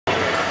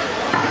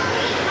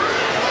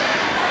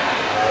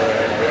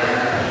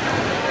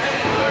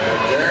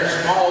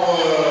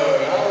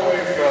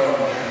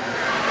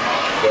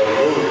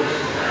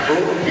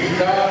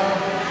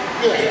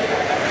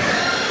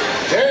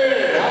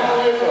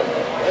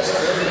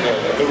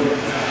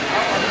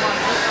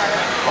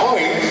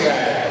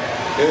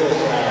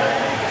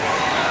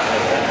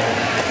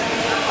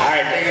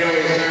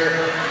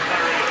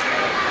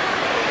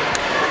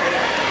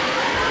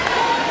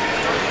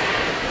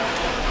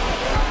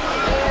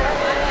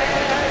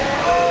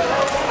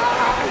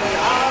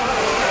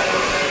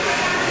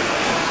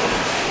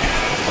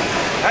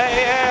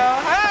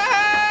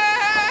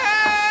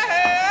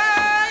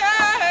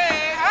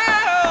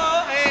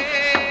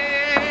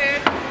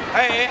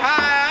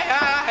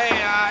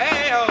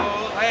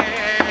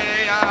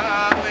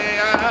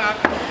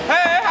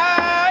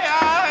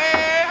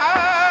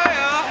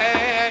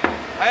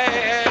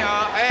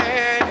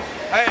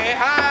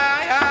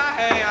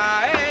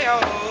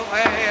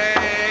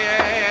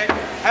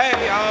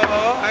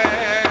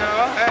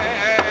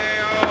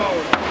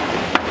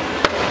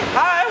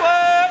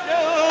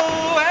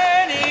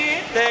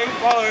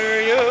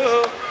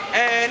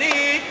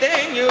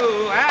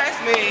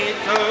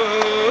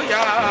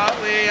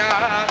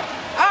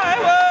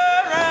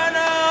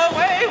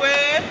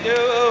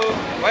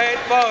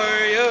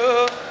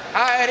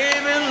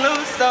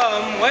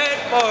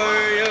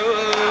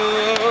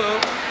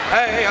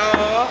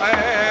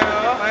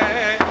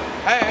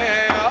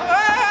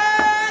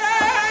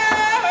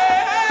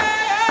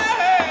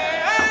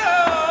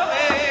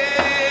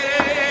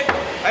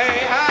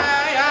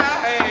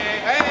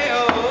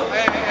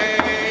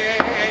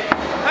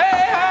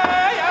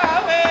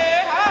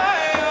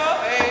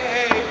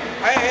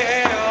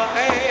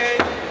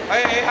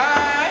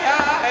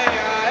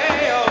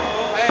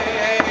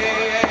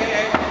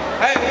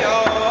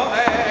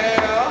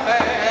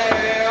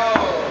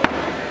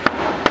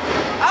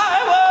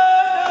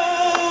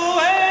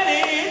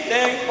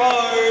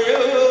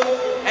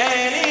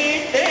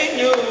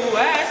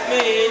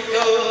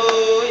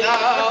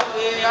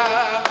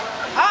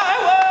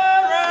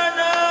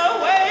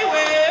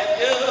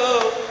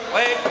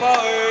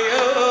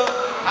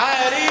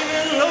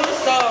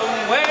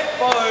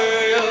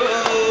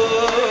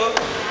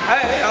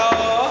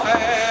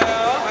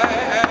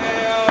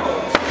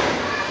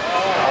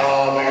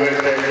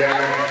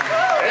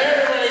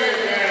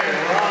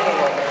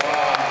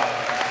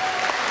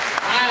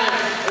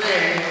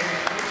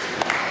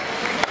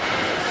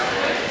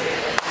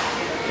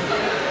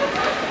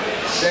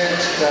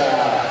since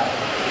that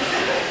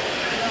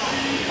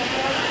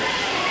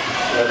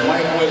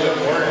mic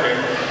wasn't working.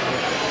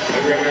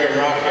 We're going to get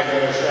Rocky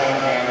another shot,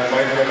 man. The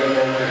mic wasn't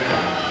working.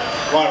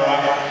 Come on,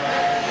 Rocky.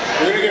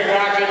 We're going to get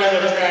Rocky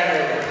another shot.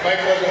 The mic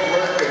wasn't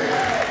working.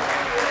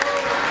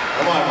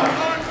 Come on, man.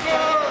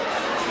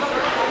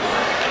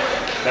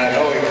 I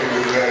know he can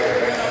do better,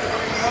 man.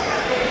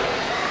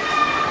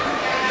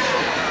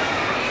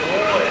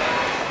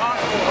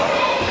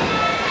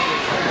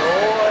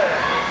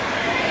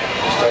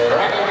 So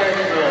Rocky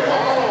makes me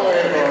all the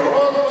way from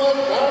Rosewood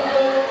down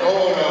to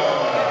Dakota.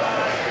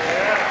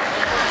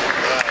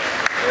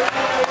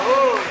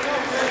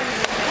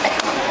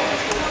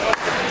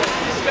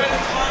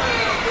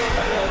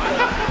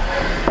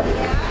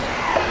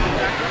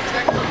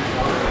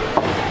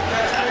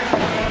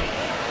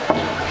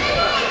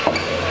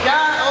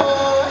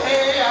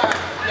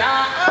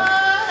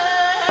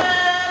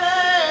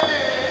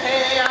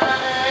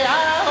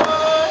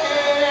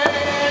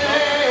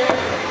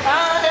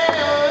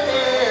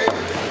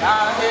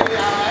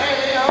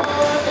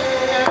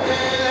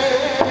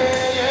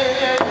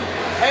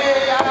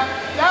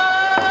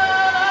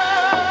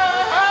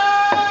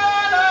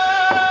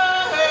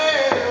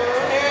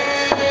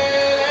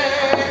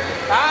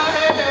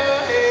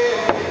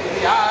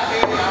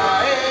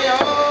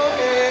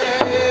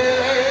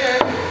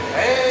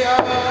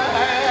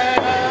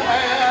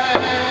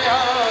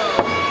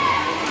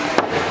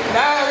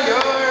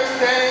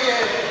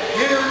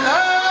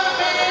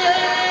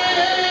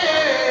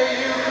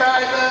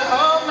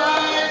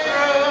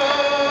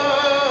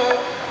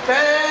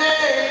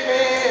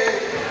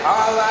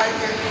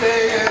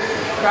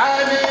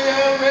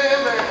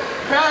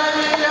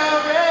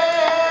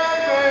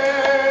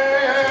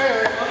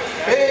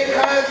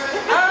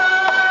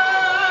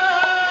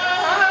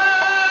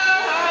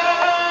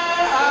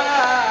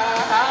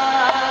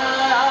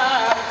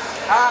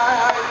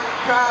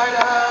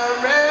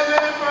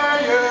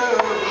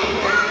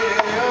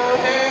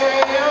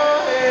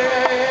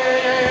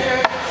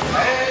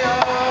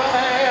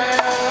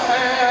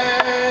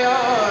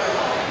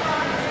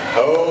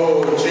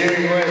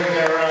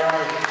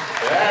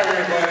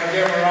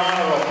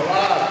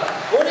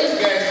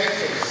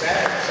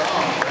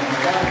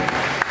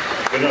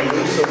 Gonna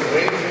lose some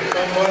weight for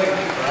somebody,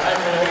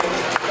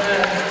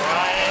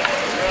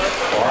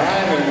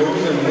 crying and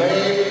losing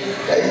weight.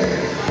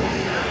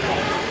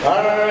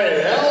 All right,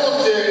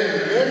 Elgin,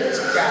 good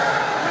guy.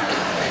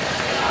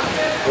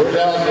 Where's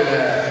Elgin at?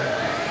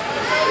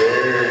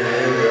 There he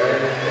is,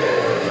 right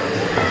there.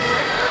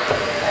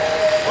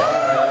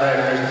 All right,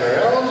 Mr.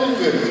 Elgin,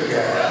 good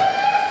guy.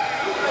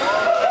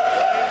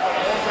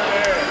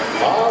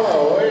 All the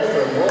way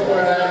from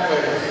Goodwin.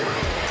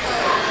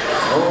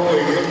 Oh, he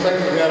looks like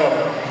he got a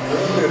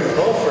wounded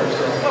hoof or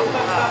something.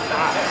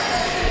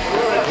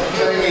 Looks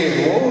like he's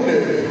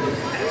wounded.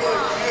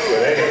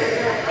 But hey,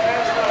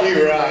 he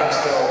rocks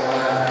though,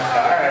 man.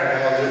 All right,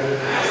 Elgin.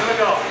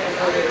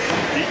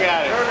 You got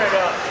it. Turn it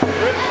up.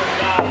 Rip the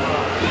top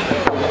off.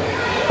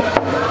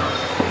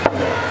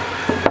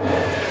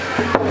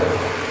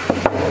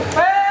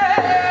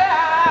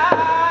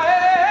 Hey!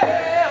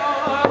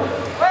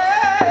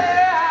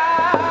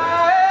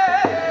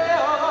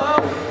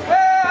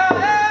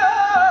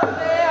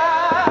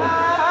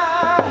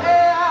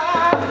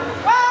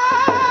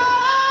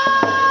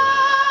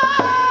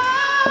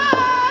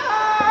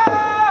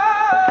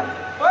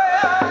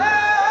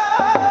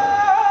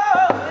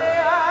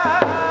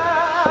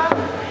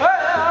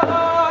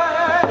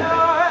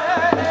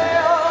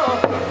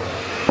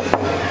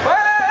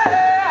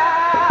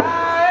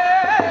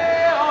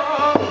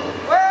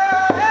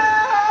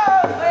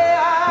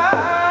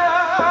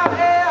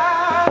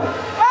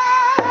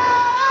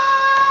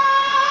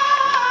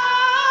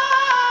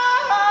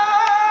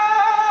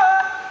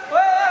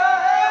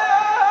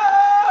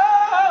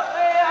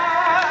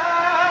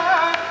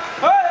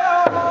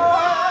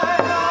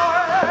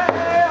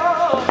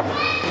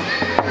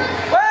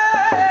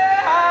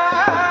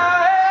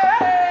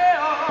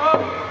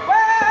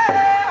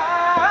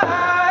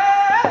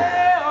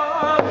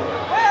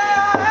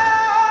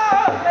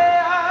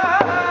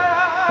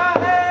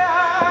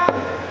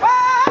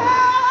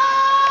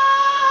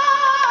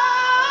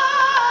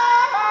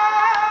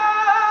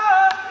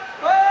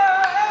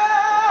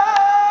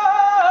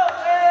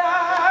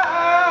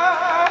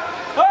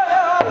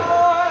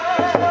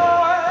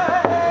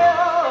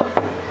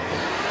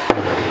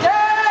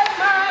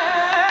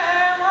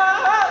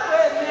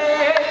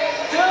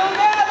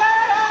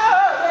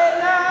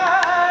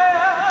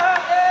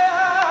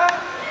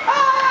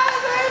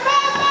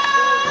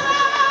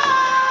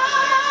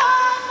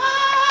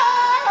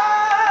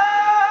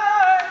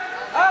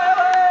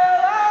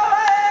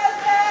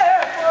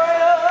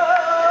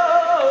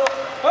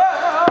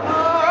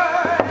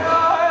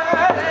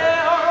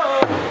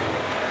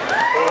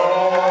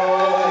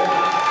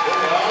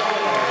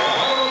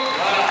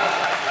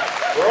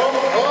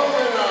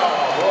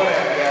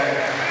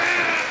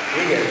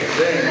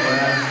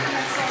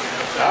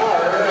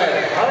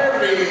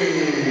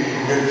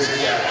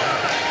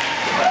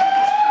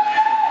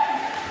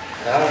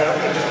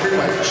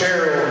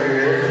 chair over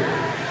here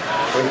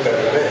with the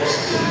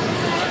list.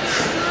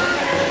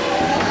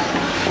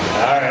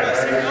 All right,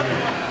 ready?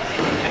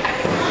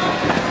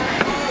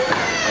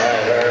 All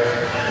right, Larry.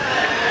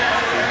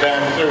 Keep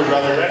down through,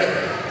 brother. Ready?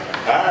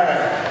 All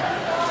right.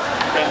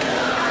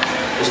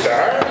 Mr.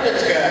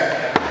 Hartnett's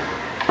guy.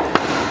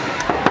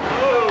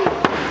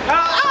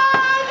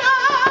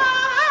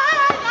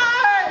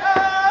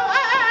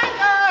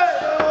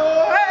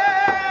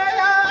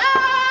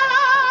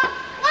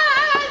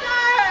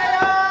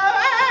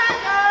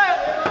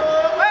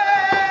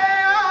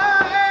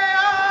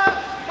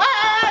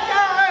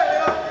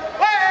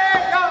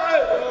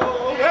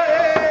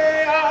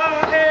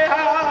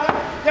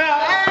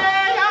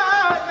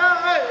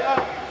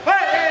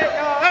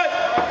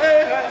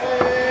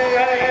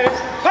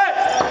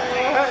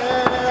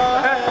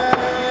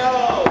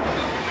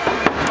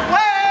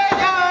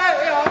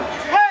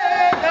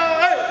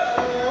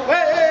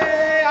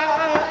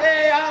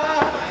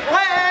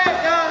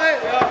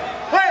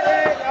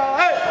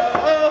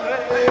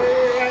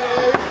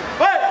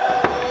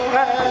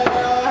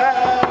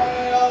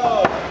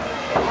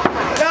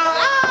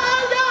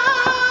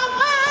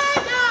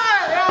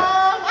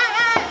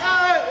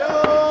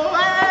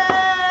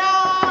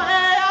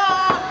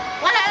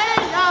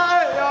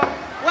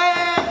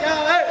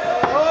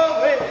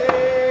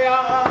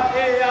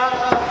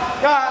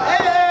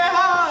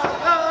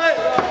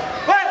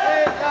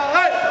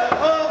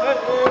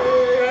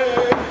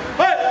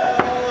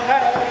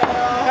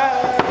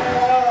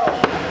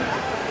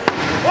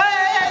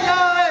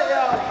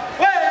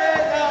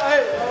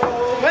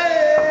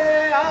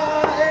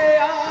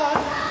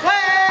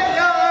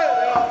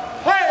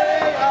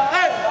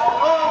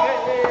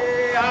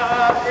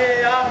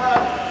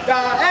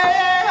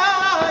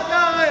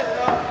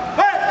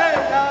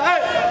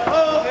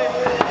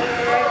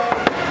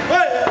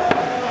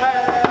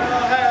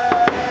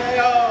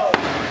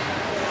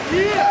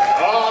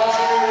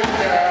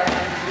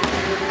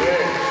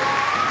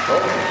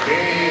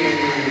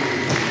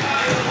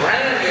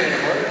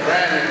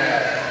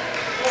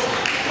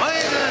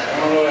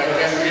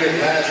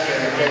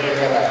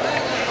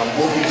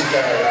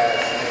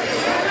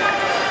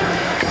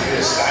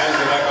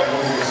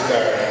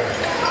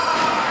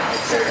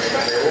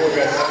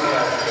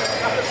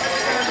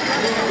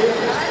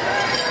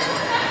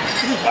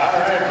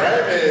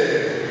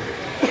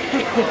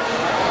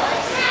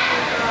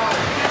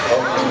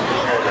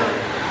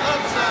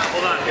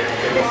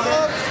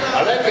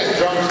 I like this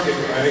drumstick,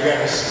 man. They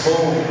got a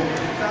spoon.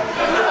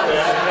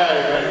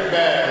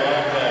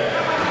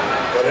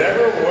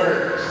 Whatever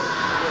works.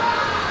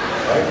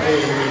 Okay,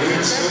 you can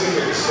eat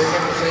sweet and sing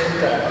at the same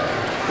time.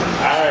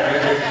 All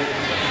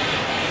right,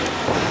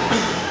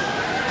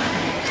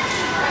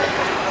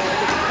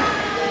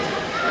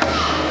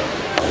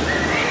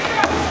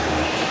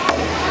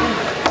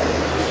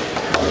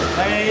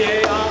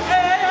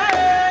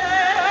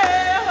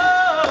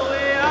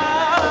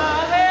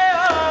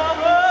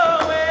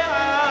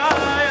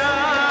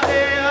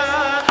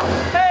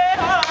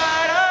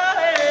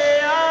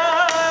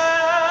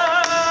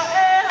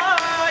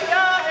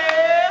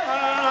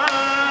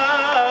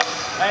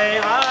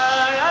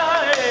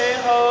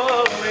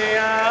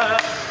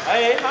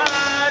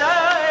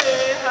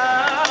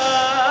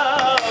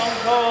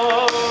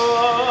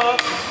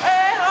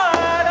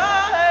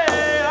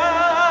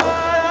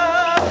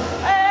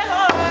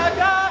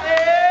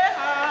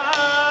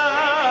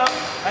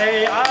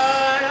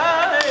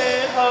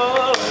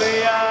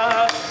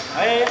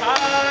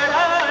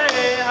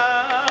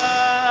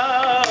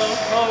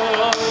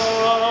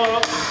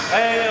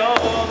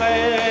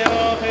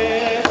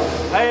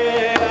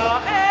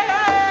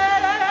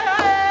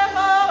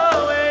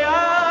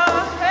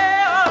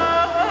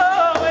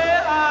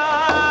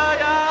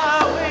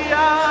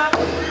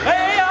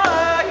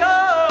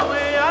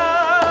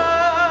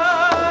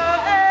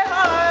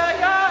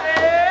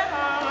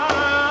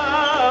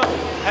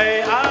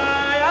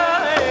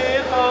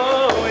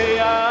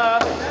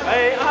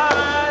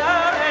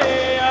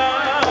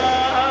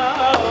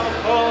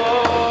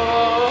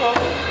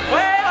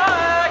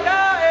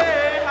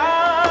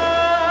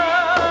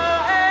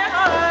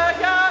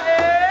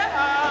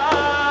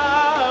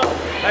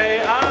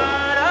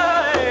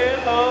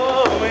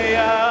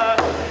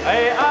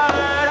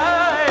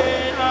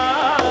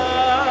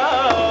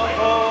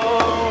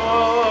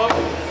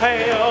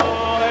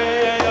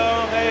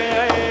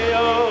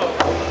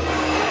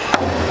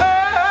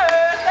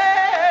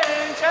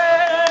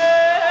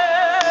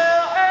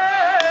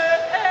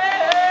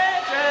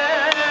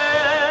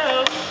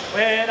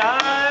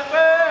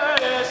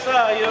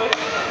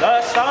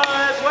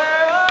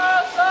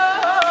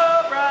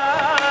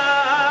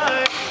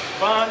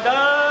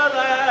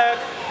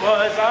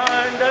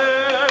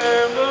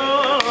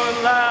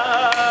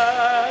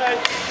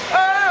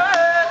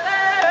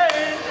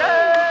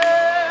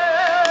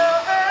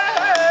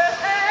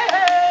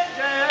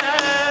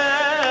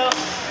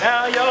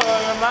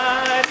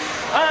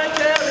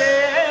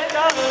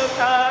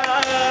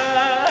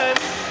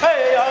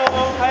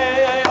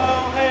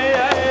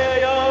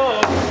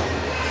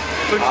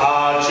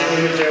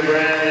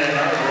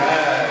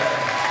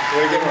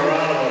 give him a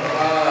round of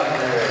applause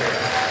here.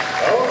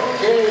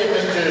 Okay,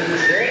 Mr.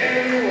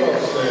 Jerry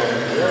Wilson.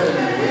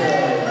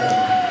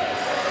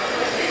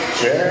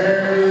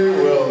 Jerry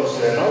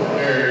Wilson. Oh,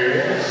 there he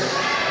is.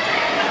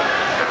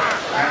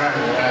 All right.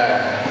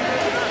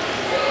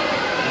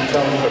 You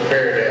tell him to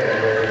prepare that,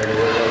 Jerry.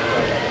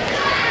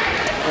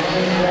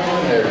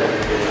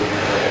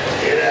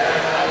 Get out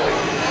of my way.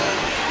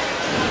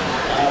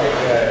 All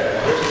right.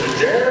 Mr.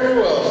 Jerry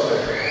Wilson.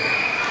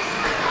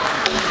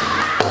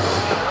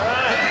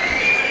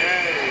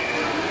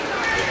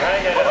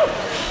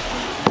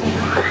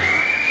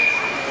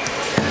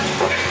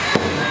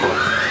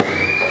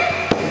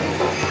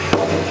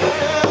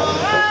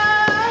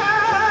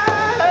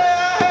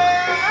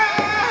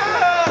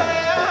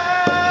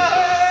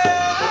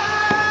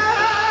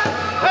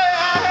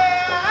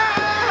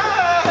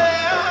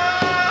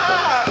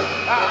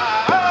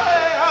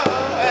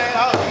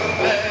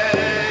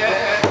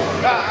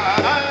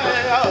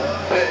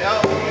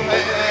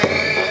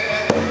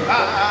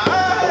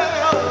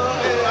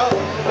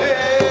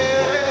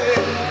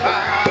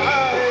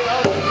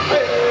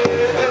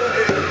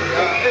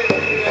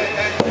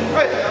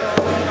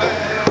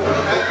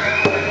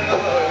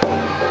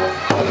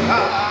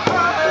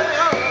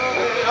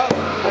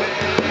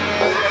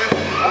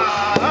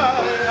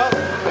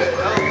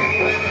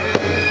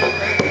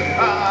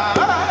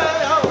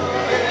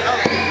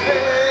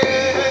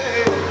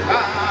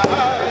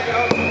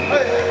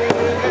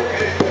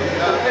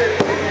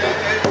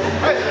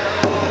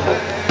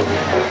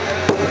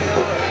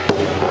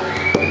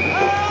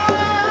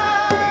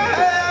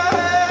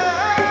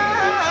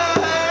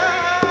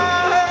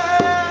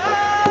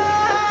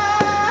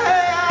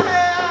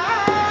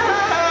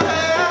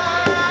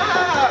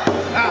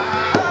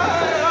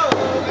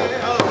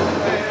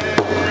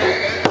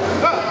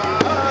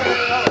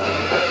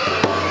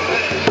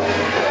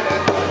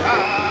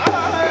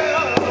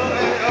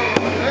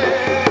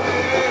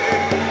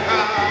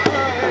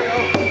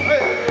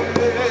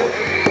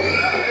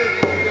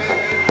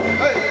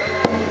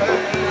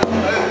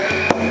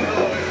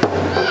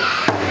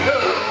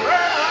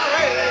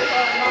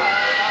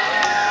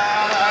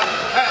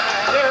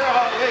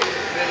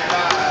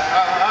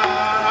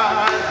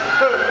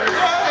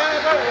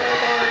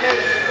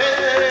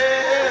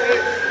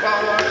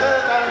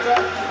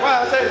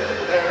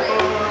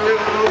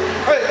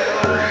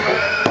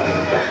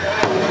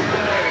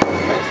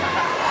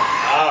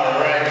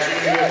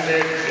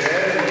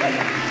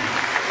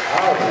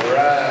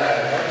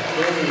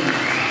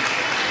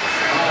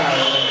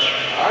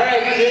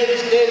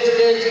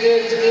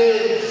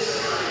 Kids.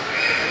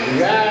 You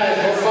guys,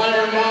 go find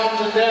your moms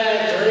and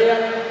dads, hurry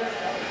up.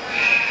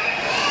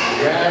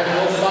 You guys, go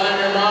find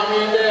your mommy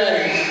and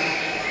daddies.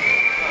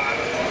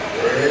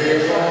 There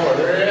you go,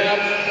 hurry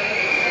up.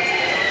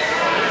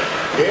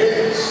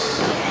 Kids.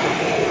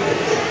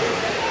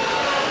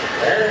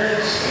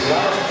 Parents,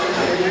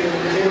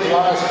 kids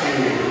lost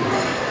you.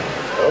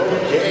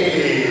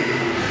 Okay.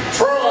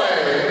 Troy,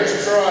 where's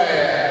Troy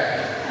at?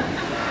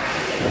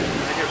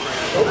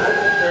 Oh,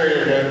 there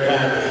you go,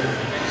 kind of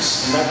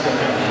snuck in on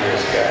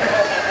this guy.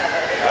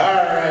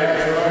 All right,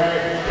 Troy,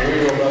 here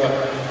you go, brother.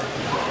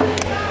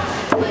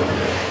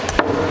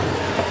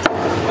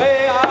 Hey,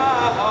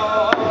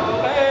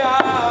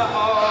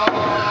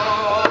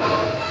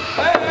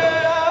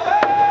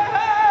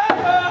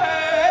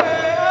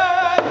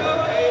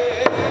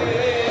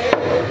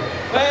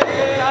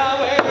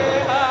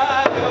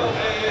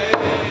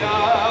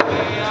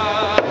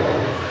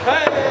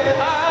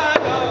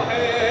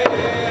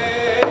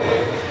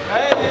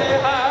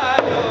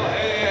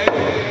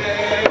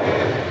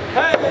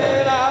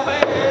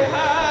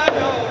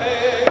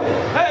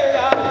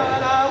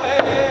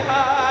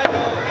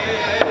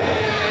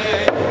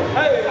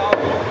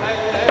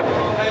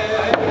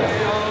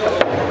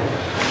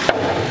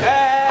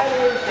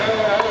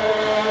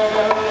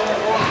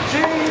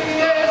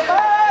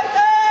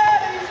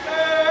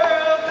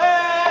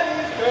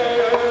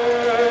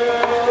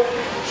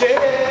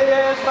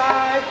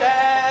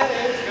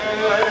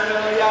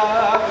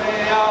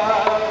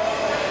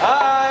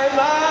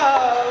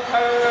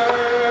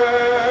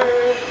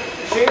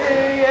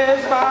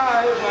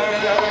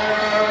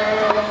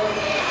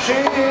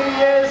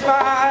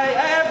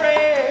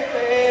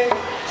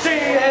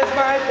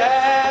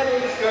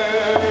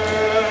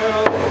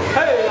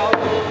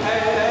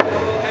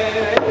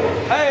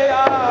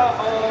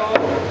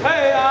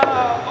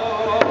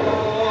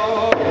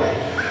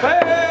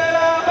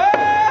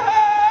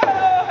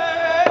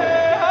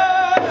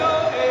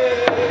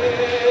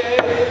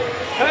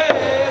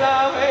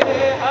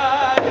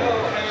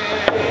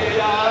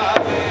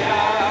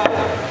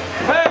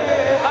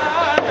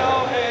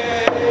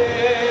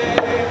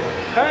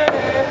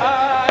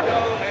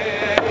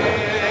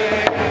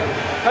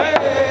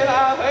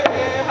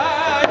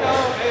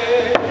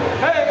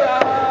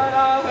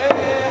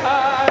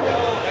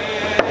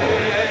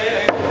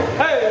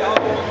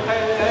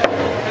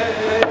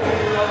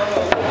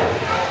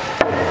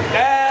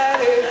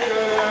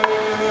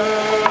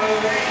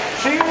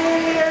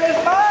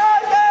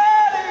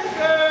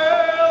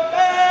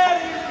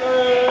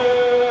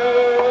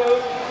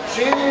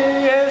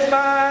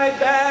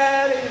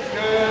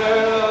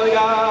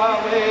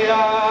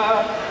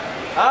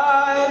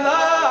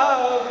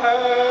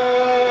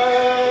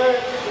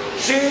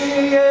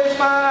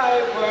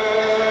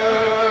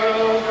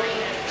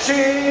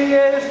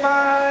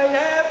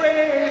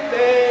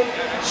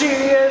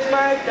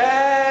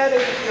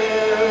 daddy's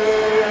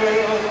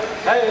girl.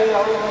 Hey,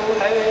 oh,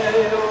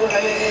 hey, oh,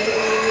 hey.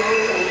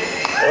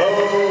 Oh,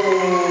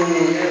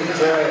 yes,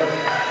 sir.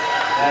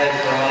 Nice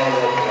round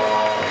of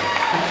applause.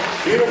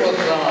 Beautiful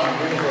song,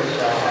 beautiful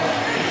song.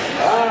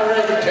 All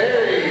right,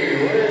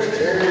 Terry, where's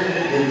Terry?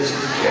 This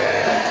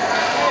guy.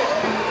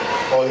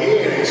 Oh, he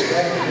ain't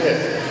expecting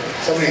this.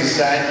 Somebody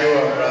signed you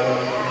up,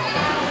 brother.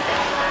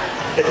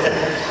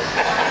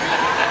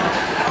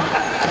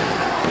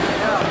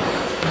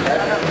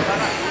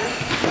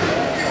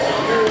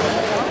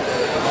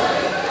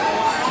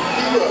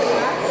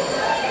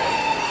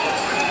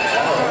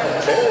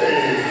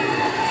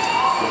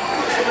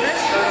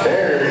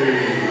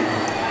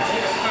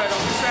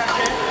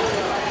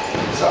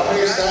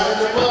 Somebody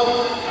signed them up.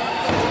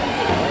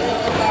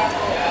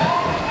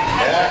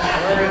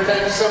 Yeah, every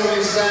time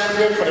somebody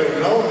signed up for the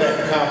no-net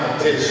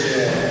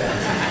competition.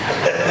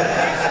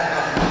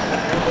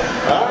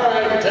 All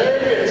right, Terry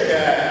this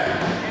guy.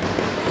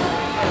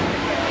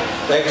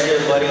 Thanks,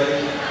 everybody.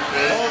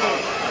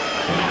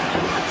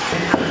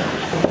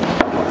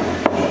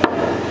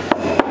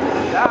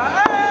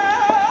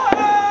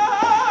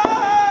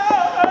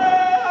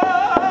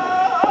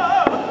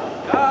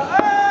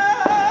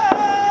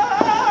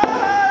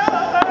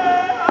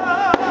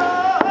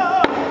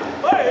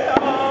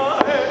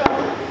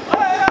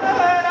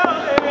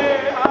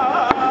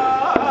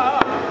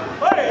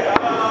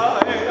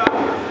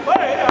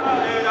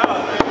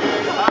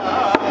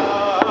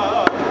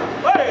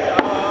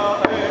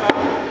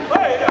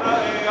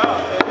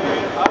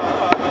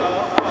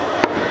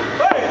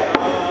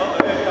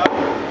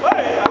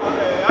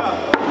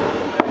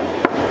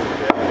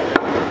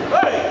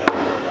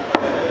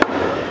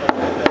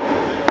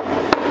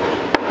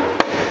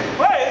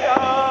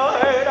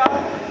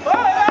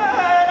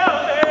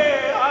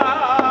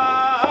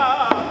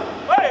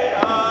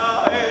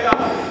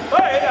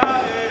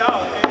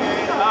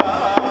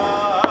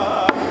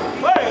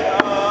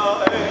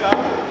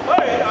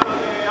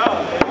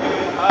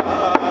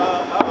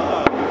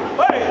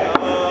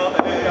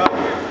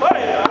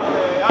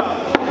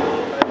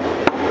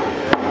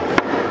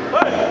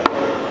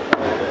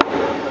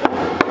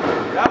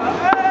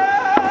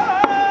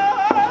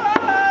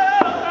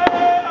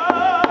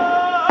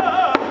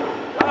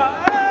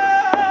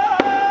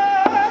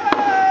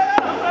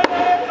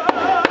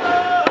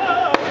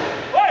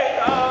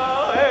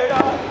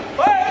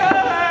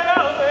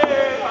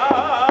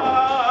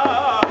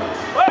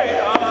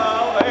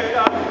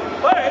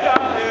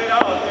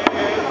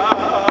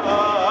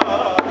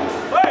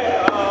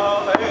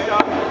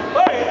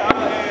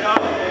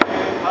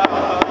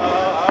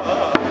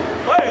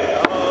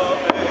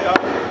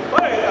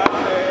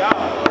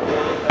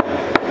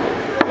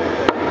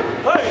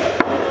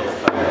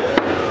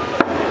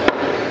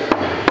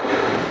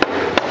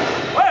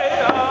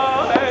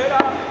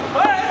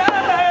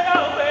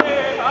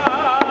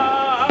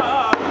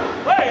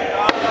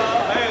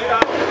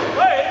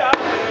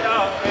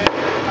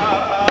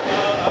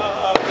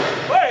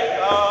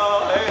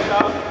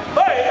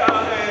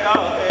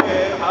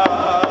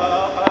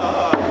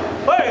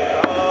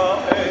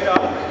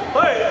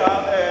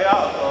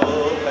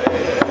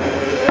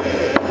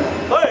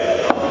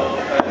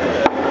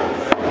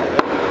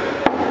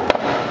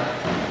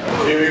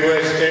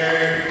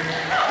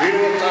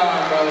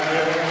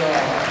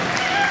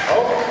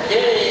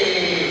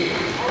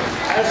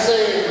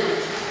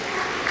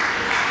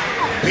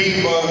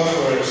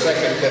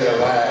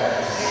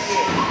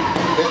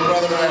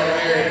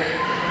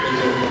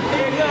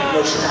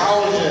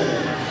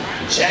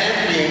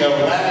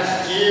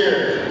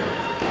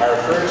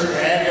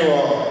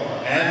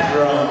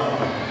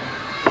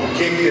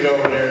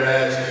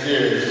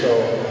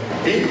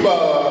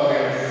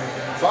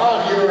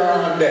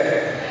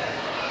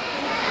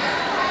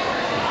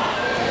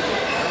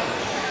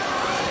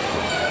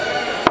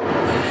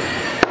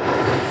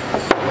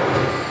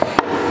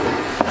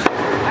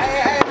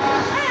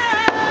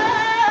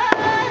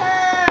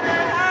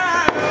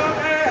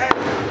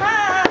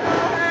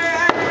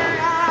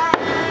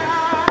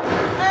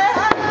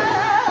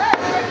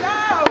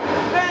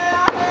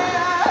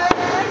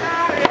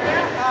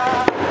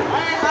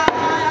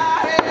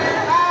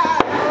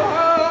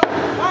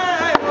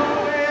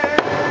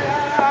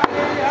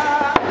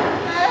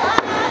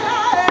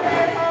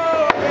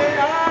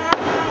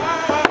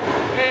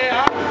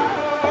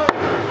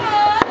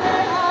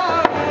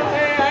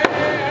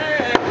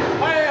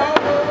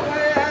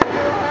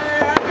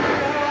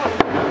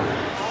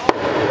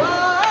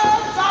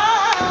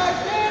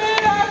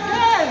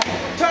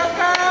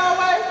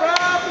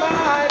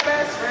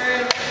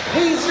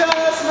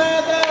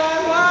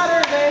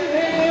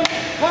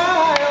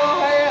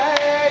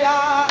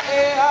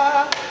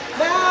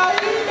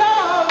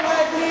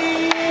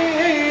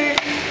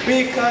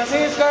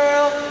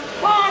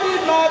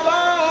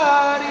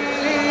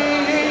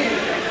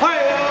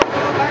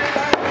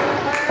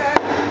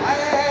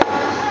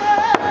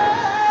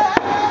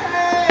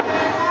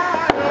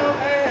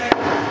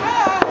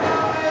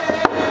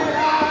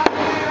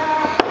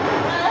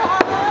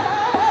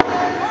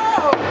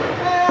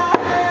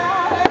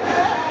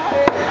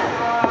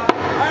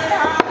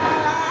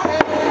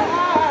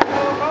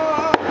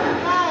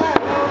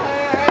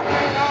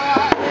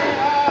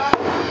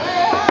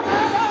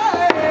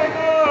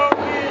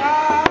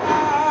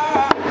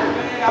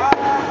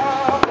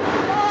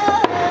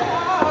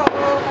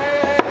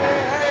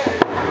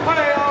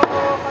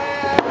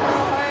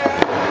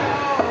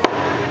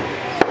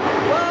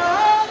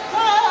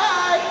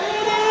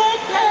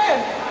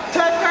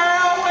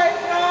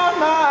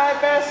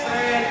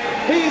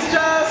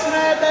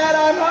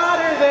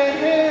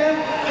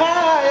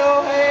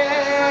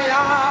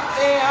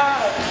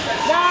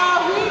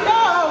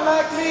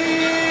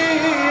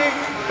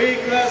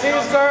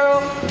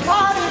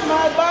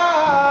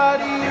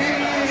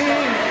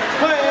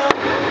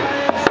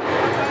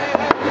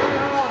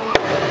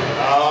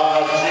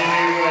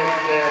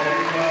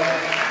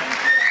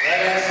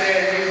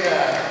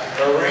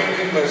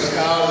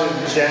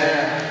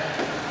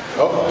 chant.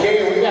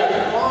 Okay, we got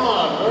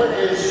Fawn. Where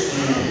is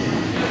she?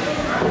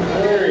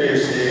 Where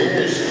is she?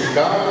 Here she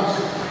comes.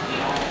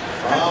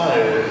 Fawn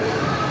is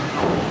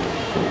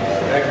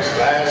our next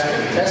last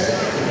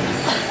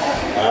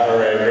contestant. All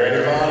right,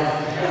 ready,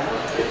 Fawn?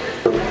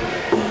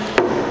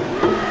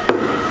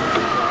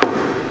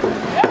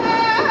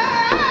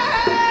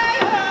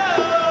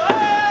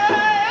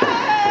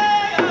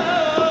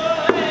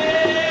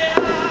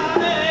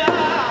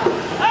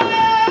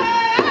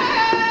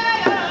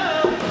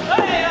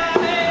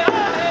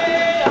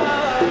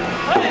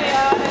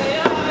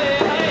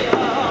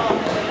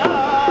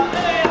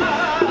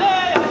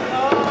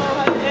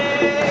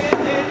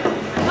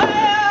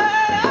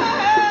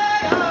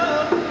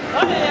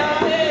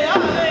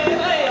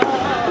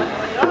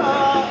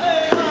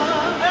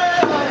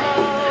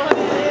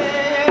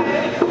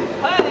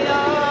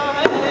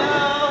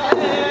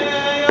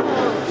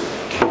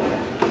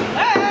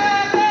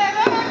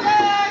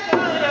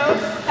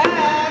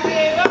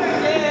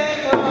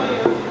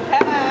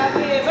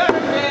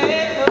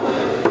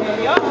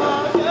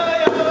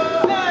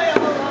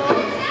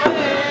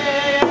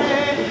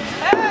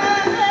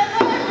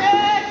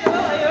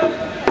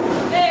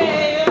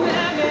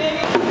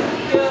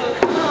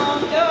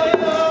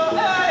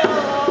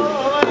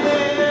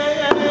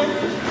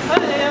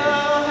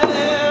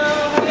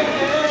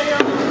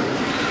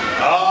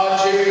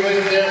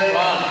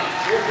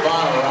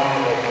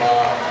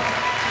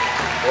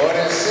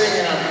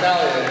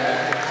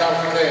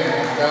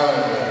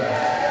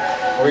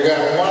 We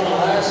got one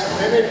last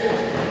minute.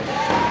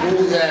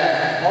 Who's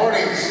that?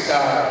 Morning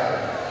Star.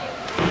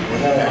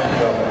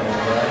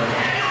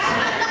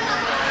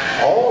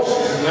 Oh,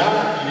 she's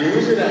not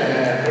using a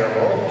hand drum.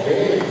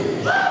 Okay.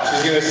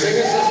 She's going to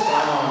sing us a